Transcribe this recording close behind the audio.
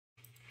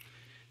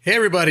Hey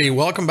everybody,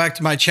 welcome back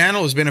to my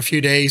channel. It's been a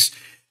few days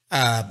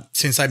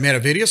since I made a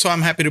video, so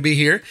I'm happy to be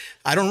here.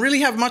 I don't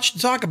really have much to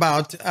talk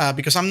about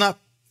because I'm not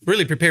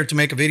really prepared to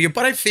make a video,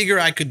 but I figure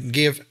I could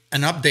give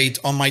an update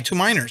on my two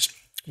miners.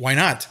 Why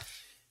not?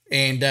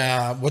 And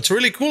what's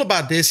really cool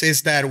about this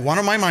is that one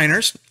of my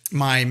miners,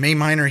 my main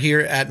miner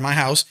here at my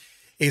house,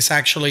 is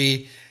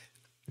actually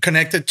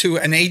connected to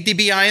an 8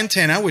 dBi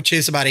antenna, which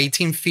is about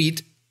 18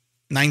 feet,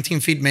 19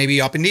 feet maybe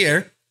up in the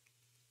air,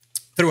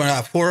 through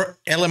a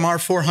LMR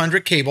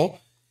 400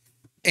 cable.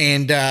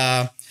 And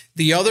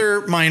the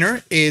other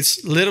miner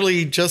is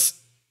literally just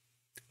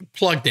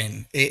plugged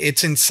in.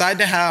 It's inside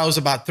the house,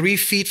 about 3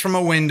 feet from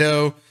a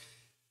window,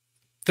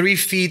 3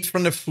 feet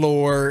from the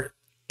floor.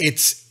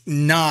 It's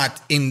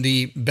not in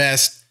the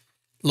best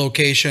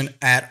location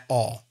at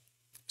all.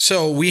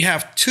 So we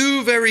have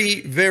two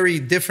very, very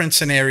different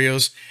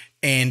scenarios,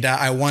 and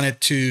I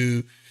wanted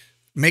to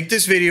make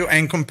this video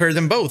and compare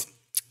them both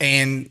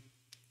and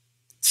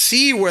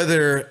see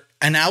whether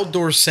an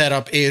outdoor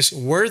setup is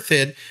worth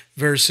it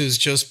versus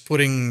just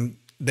putting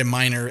the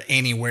miner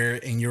anywhere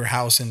in your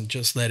house and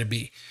just let it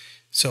be.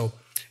 So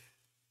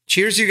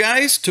cheers, you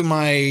guys, to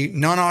my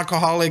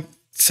non-alcoholic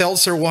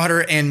seltzer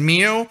water and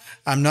Mio.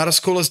 I'm not as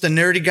cool as the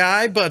nerdy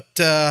guy, but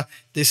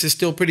this is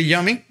still pretty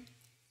yummy.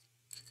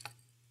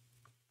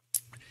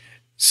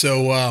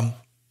 So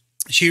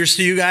cheers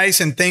to you guys,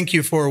 and thank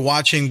you for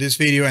watching this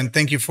video, and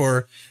thank you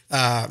for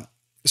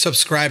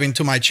subscribing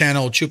to my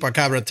channel,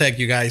 Chupacabra Tech,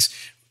 you guys.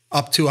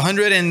 Up to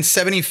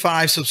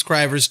 175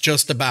 subscribers,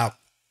 just about.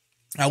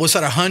 I was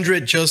at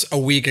 100 just a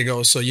week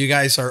ago, so you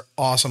guys are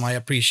awesome. I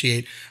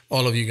appreciate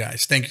all of you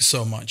guys. Thank you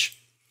so much.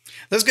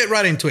 Let's get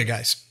right into it,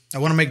 guys. I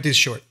want to make this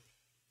short.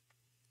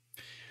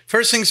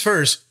 First things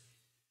first,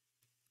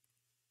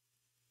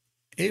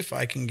 if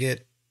I can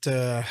get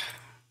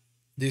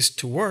this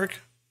to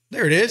work.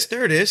 There it is.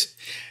 There it is.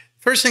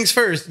 First things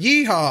first.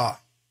 Yeehaw.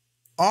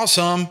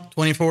 Awesome.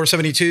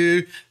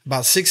 2472,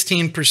 about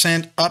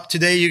 16% up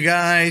today, you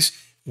guys.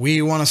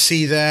 We want to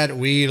see that.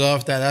 We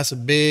love that. That's a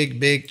big,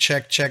 big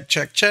check, check,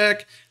 check,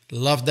 check.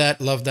 Love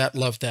that, love that,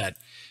 love that.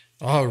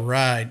 All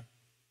right.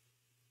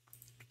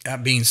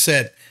 That being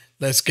said,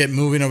 let's get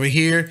moving over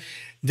here.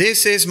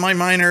 This is my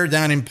miner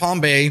down in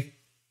Palm Bay.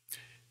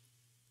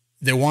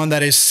 The one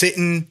that is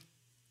sitting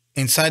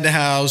inside the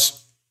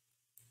house.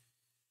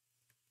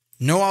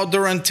 No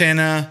outdoor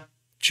antenna,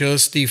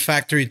 just the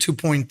factory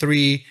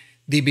 2.3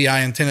 dBi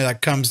antenna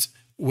that comes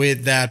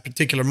with that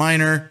particular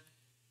miner.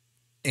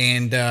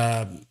 And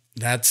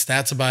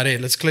that's about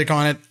it. Let's click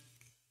on it.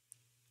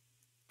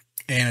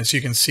 And as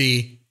you can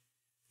see,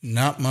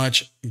 not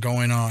much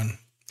going on.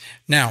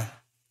 Now,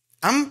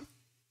 I'm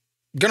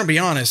gonna be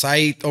honest.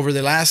 Over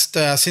the last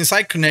since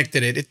I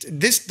connected it,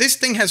 this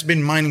thing has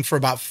been mining for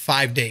about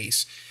 5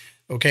 days.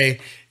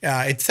 Okay,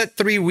 it's at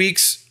 3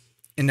 weeks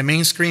in the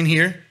main screen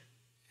here,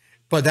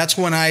 but that's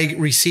when I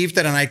received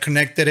it and I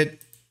connected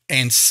it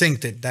and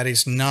synced it. That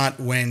is not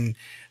when.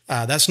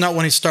 That's not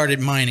when it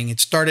started mining. It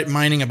started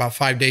mining about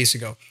 5 days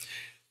ago.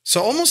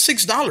 So almost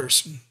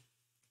 $6,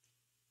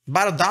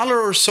 about $1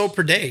 or so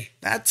per day.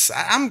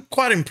 I'm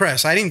quite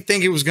impressed. I didn't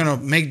think it was going to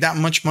make that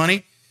much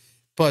money,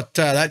 but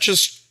that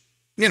just,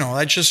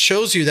 that just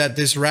shows you that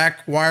this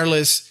rack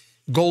wireless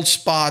gold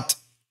spot,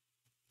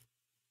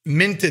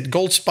 minted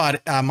gold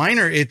spot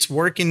miner, it's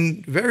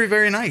working very,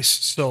 very nice.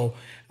 So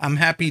I'm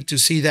happy to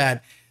see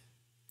that.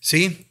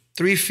 See,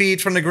 3 feet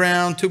from the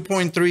ground,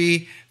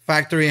 2.3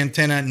 factory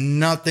antenna,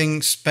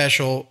 nothing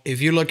special.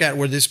 If you look at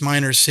where this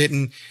miner is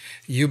sitting,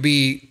 you'll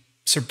be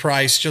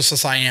surprised, just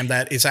as I am,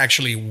 that it's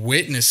actually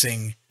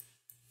witnessing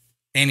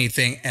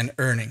anything and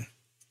earning.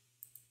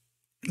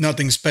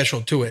 Nothing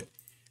special to it.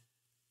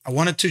 I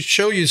wanted to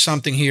show you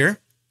something here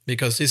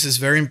because this is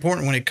very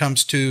important when it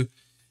comes to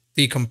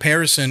the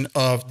comparison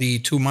of the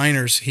two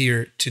miners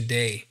here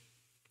today.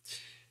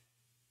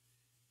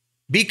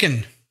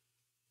 Beacon,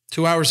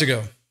 2 hours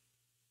ago,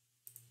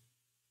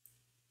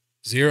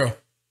 0.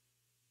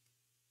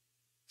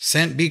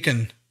 Sent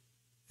Beacon.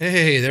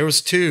 Hey, there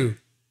was 2.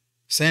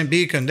 Sent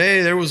Beacon.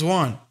 Hey, there was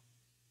 1.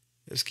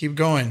 Let's keep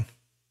going.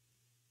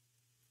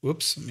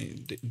 Whoops. Let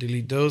me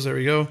delete those. There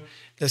we go.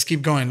 Let's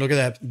keep going. Look at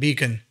that.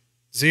 Beacon.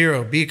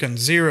 0. Beacon.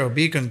 0.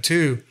 Beacon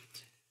 2.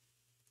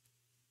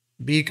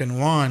 Beacon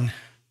 1.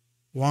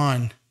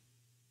 1.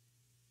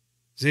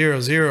 0,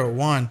 0,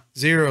 1,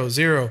 0,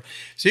 0.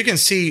 So you can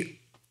see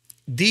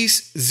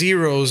these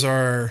zeros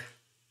are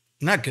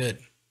not good.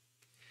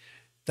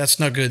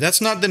 That's not good.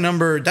 That's not the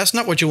number. That's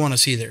not what you want to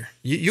see there.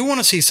 You want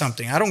to see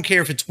something. I don't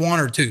care if it's 1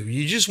 or 2.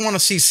 You just want to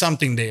see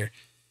something there.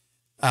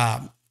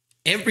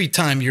 Every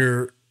time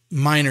your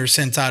miner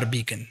sends out a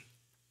beacon,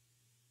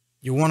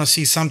 you want to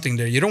see something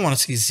there. You don't want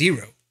to see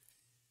 0.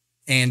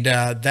 And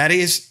that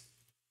is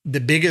the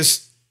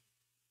biggest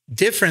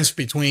difference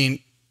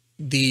between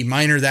the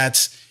miner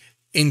that's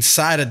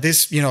inside of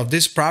this,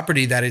 this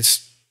property that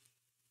is,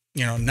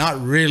 not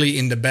really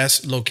in the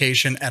best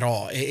location at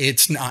all.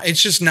 It's not.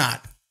 It's just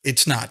not.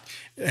 It's not.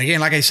 Again,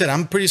 like I said,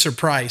 I'm pretty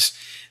surprised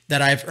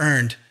that I've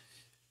earned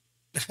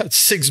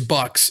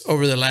 $6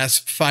 over the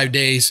last 5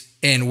 days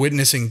and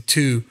witnessing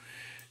 2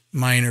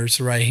 miners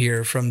right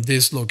here from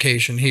this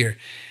location here.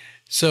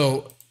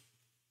 So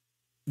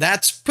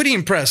that's pretty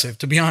impressive,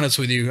 to be honest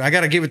with you. I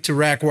got to give it to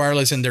Rack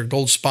Wireless and their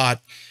gold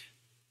spot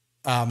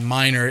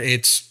miner.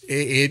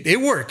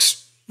 It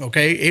works.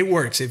 Okay, it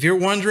works. If you're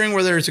wondering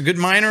whether it's a good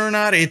miner or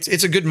not,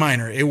 it's a good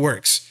miner. It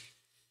works.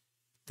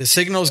 The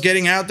signal's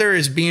getting out there,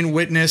 is being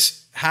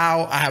witnessed.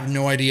 How? I have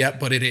no idea,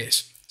 but it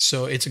is.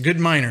 So it's a good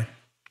miner.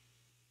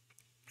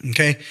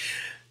 Okay,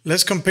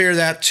 let's compare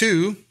that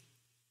to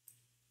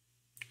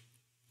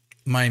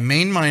my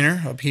main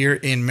miner up here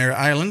in Mare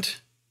Island.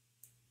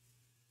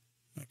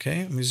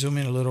 Okay, let me zoom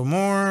in a little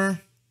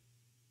more.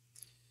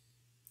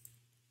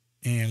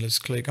 And let's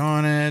click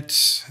on it.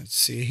 Let's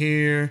see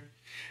here.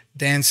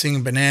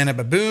 Dancing Banana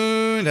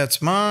Baboon,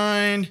 that's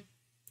mine.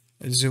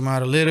 Let's zoom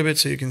out a little bit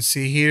so you can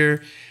see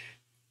here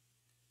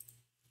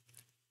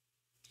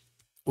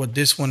what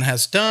this one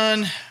has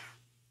done.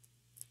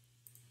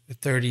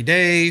 30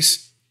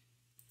 days,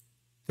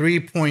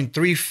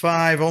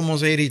 3.35,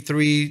 almost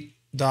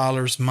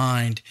 $83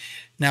 mined.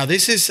 Now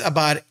this is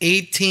about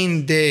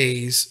 18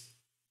 days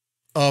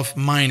of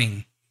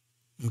mining,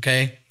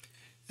 okay?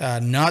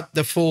 Not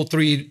the full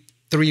three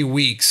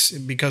weeks,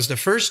 because the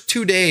first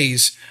 2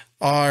 days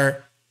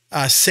are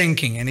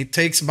sinking, and it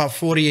takes about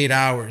 48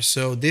 hours.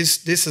 So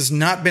this has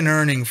not been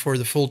earning for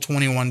the full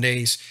 21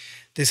 days.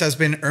 This has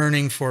been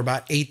earning for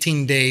about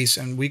 18 days,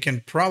 and we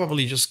can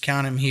probably just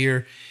count them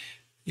here.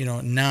 You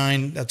know,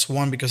 9, that's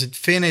 1, because it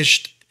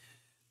finished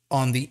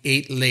on the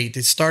 8 late.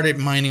 It started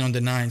mining on the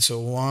 9. So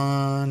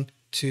 1,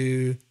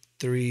 2,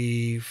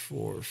 3,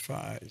 4,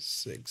 5,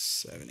 6,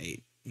 7,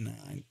 8,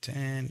 9,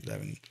 10,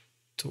 11,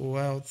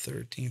 12,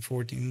 13,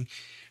 14,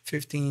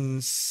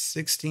 15,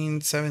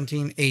 16,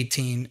 17,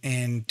 18,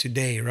 and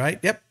today, right?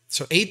 Yep.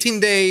 So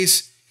 18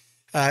 days.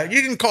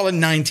 You can call it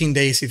 19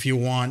 days if you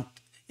want.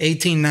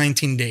 18,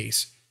 19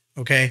 days.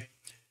 Okay.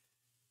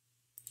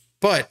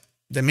 But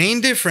the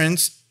main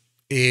difference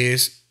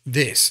is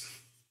this.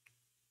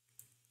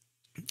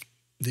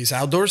 This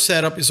outdoor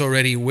setup is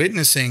already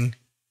witnessing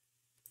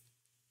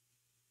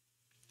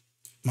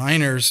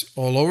miners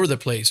all over the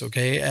place,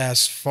 okay?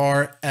 As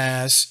far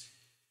as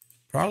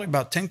probably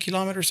about 10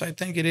 kilometers, I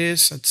think it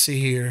is. Let's see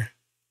here.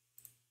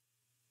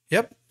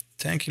 Yep,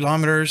 10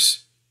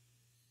 kilometers.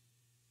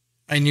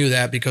 I knew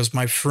that because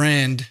my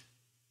friend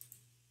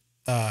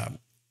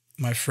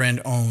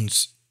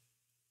owns,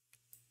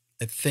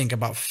 I think,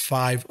 about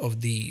 5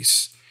 of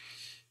these.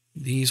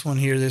 These one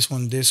here, this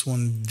one, this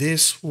one,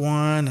 this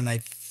one, and I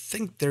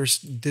think there's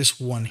this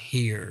one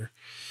here.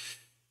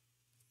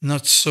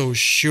 Not so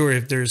sure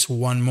if there's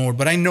one more,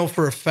 but I know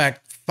for a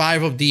fact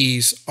 5 of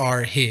these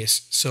are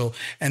his. So,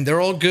 and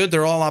they're all good.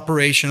 They're all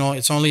operational.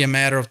 It's only a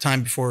matter of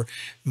time before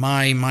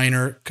my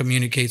miner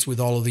communicates with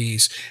all of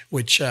these,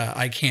 which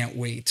I can't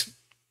wait.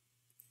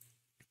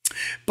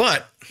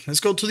 But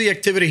let's go to the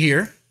activity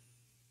here.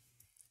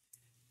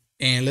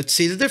 And let's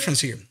see the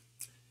difference here.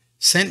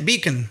 Sent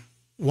beacon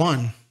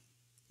 1,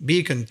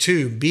 beacon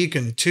 2,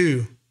 beacon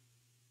 2,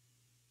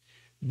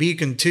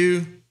 beacon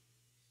 2,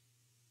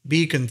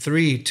 beacon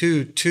 3,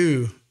 2,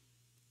 2,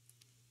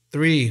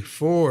 3,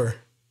 4.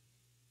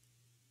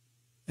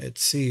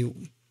 Let's see.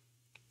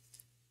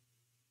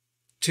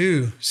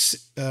 2.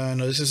 No,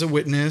 this is a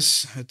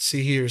witness. Let's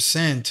see here.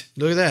 Sent.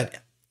 Look at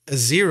that. A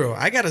 0.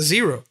 I got a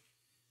 0.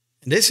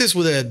 And this is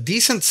with a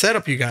decent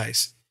setup, you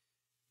guys.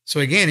 So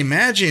again,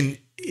 imagine,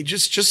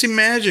 just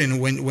imagine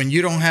when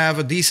you don't have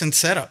a decent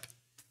setup.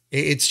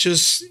 It's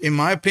just, in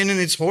my opinion,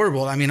 it's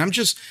horrible. I mean,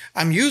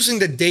 I'm using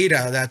the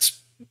data that's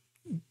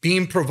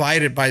being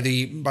provided by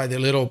the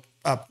little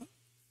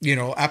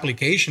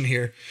application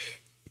here.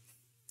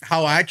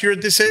 How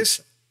accurate this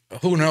is,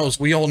 who knows?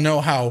 We all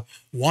know how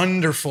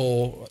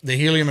wonderful the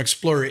Helium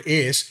Explorer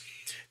is,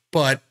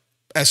 but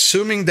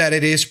assuming that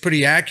it is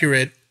pretty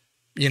accurate,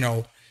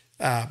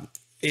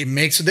 it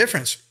makes a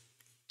difference.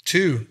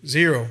 2,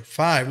 0,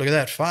 5. Look at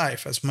that,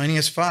 5. As many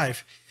as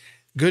 5.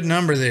 Good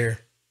number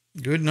there.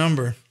 Good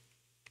number.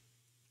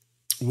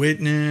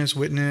 Witness,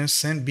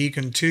 sent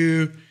beacon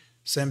 2,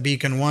 sent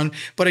beacon 1.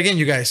 But again,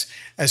 you guys,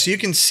 as you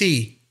can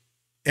see,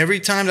 every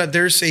time that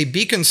there's a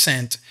beacon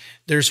sent,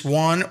 there's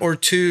 1 or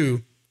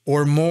 2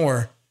 or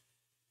more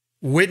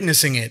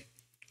witnessing it.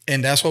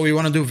 And that's what we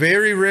want to do.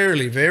 Very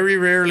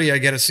rarely I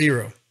get a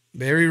 0.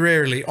 Very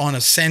rarely on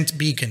a sent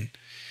beacon.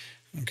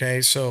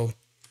 Okay, so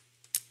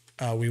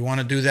we want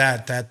to do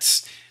that.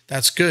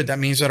 That's good. That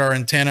means that our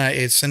antenna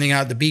is sending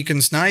out the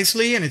beacons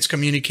nicely, and it's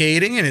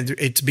communicating, and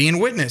it's being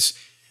witnessed.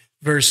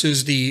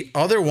 Versus the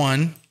other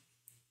one.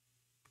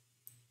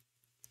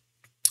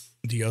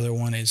 The other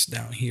one is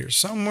down here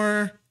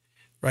somewhere,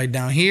 right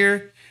down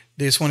here.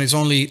 This one is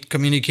only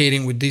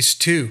communicating with these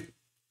 2.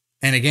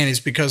 And again, it's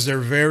because they're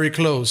very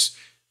close,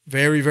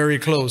 very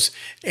close.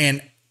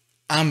 And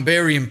I'm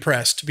very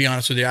impressed, to be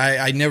honest with you.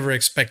 I never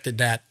expected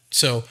that.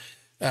 So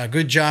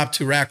good job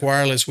to Rack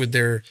Wireless with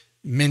their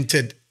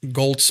minted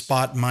gold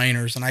spot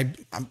miners. And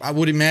I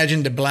would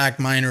imagine the black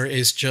miner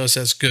is just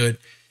as good.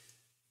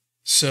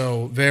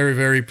 So very,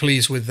 very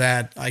pleased with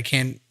that. I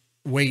can't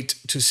wait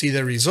to see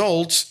the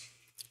results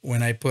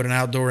when I put an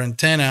outdoor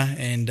antenna,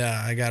 and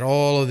I got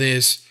all of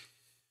this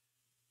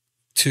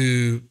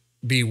to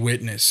be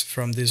witnessed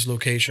from this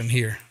location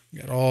here.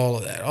 Got all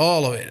of that,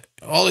 all of it.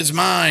 All is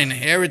mine.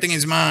 Everything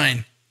is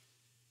mine.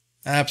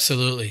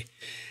 Absolutely.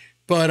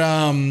 But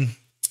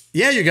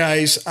yeah, you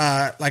guys,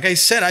 like I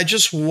said, I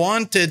just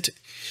wanted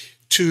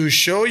to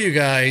show you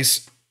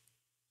guys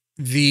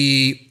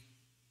the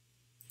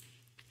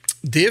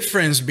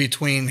difference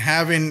between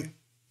having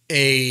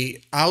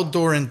a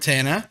outdoor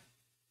antenna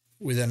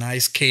with a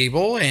nice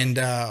cable and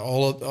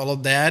all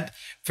of that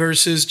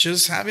versus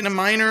just having a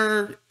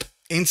miner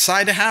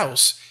inside the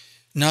house,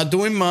 not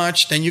doing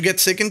much. Then you get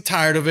sick and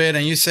tired of it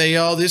and you say,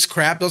 oh, this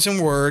crap doesn't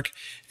work.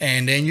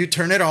 And then you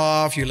turn it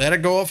off, you let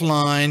it go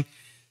offline,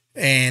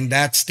 and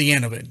that's the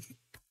end of it.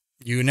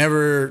 You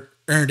never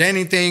earned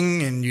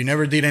anything and you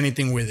never did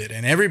anything with it.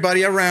 And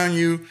everybody around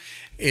you,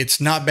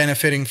 it's not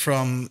benefiting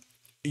from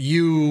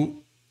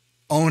you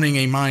owning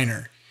a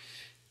miner.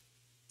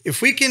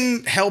 If we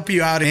can help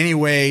you out in any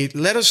way,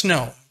 let us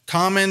know.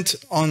 Comment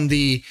on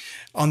the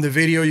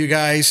video, you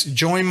guys.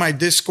 Join my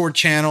Discord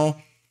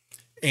channel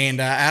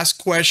and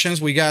ask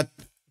questions. We got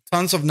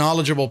tons of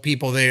knowledgeable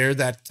people there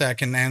that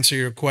can answer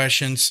your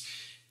questions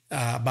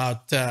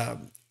about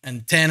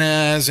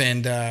antennas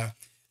and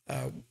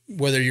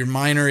whether your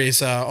miner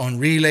is on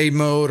relay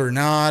mode or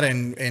not,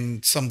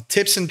 and some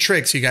tips and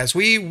tricks, you guys.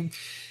 We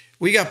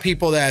got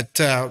people that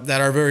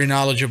are very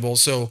knowledgeable.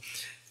 So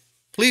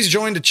please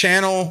join the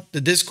channel, the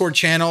Discord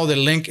channel. The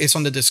link is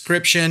on the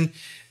description.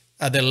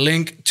 The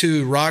link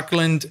to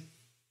Rockland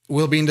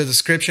will be in the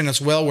description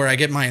as well, where I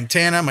get my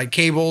antenna, my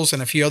cables,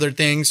 and a few other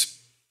things.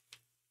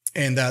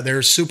 And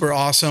they're super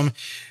awesome.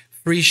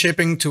 Free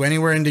shipping to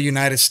anywhere in the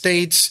United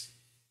States.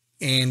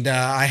 And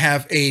I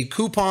have a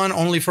coupon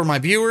only for my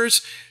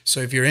viewers. So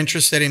if you're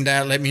interested in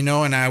that, let me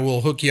know and I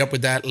will hook you up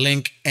with that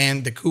link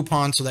and the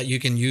coupon so that you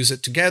can use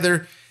it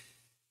together.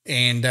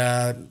 And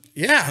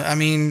yeah, I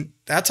mean,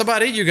 that's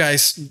about it, you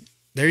guys.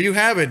 There you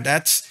have it.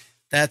 That's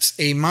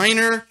a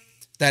miner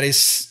that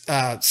is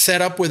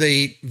set up with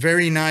a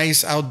very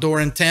nice outdoor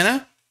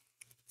antenna.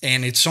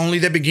 And it's only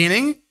the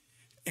beginning.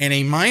 And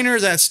a miner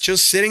that's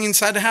just sitting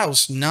inside the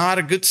house. Not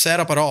a good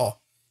setup at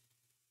all.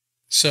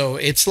 So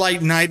it's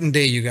like night and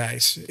day, you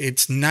guys.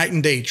 It's night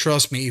and day.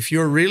 Trust me. If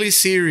you're really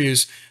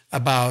serious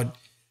about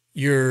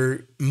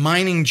your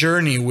mining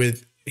journey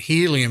with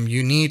helium,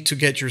 you need to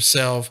get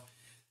yourself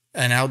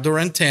an outdoor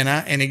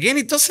antenna. And again,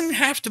 it doesn't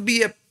have to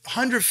be a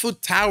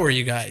 100-foot tower,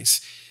 you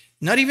guys.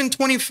 Not even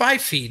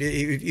 25 feet.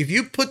 If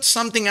you put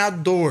something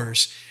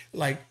outdoors,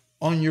 like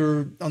on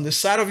the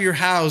side of your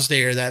house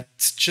there, that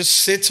just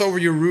sits over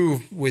your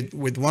roof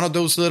with one of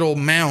those little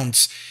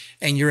mounts,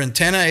 and your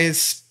antenna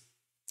is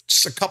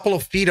just a couple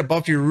of feet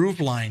above your roof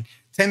line,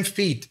 10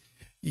 feet,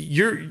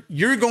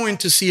 you're going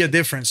to see a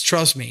difference.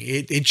 Trust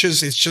me.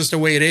 It's just the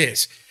way it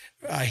is.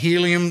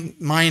 Helium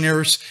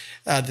miners,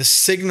 the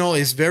signal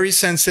is very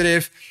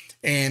sensitive,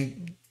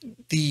 and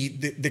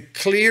the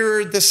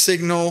clearer the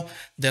signal,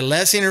 the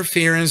less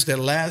interference, the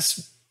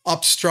less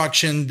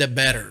obstruction, the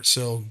better.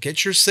 So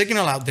get your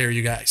signal out there,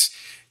 you guys,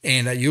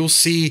 and you'll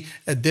see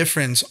a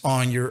difference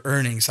on your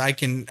earnings. I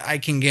can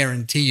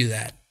guarantee you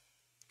that.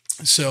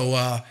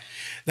 So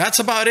that's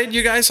about it,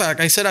 you guys. Like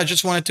I said, I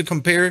just wanted to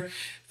compare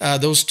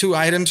those two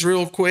items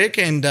real quick.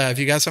 And if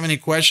you guys have any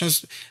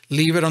questions,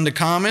 leave it on the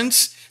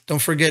comments.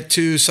 Don't forget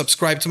to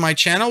subscribe to my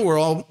channel.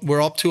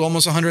 We're up to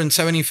almost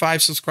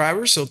 175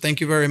 subscribers. So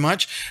thank you very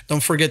much.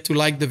 Don't forget to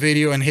like the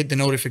video and hit the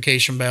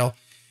notification bell.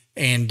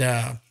 And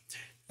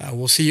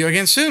we'll see you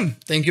again soon.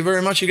 Thank you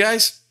very much, you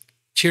guys.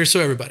 Cheers to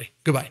everybody.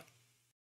 Goodbye.